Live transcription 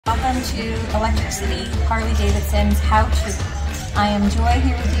Welcome to Electricity, Harley-Davidson's how-to. I am Joy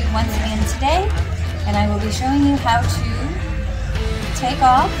here with you once again today, and I will be showing you how to take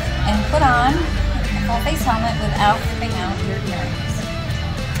off and put on a full-face helmet without ripping out your earrings.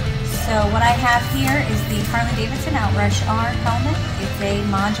 So what I have here is the Harley-Davidson Outrush R helmet. It's a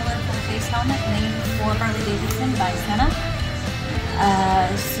modular full-face helmet made for Harley-Davidson by Senna.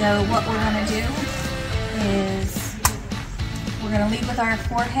 So what we're going to do is we're going to lead with our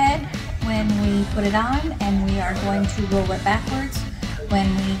forehead when we put it on, and we are going to roll it backwards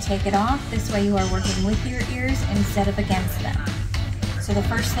when we take it off. This way you are working with your ears instead of against them. So the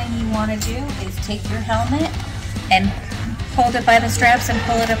first thing you want to do is take your helmet and hold it by the straps and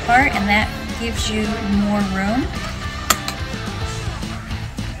pull it apart, and that gives you more room.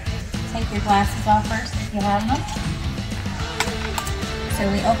 Take your glasses off first if you have them. So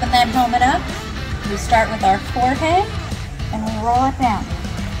we open that helmet up. We start with our forehead and we roll it down.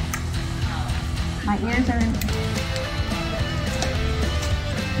 My ears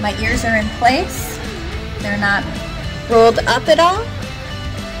are in place. They're not rolled up at all,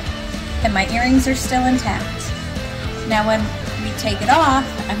 and my earrings are still intact. Now when we take it off,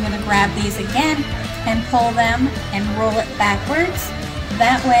 I'm going to grab these again and pull them and roll it backwards.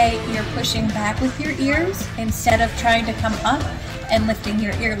 That way you're pushing back with your ears instead of trying to come up and lifting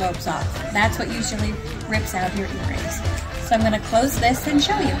your earlobes off. That's what usually rips out your earrings. So I'm going to close this and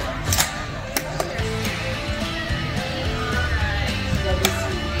show you.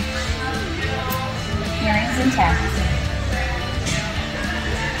 Earrings intact.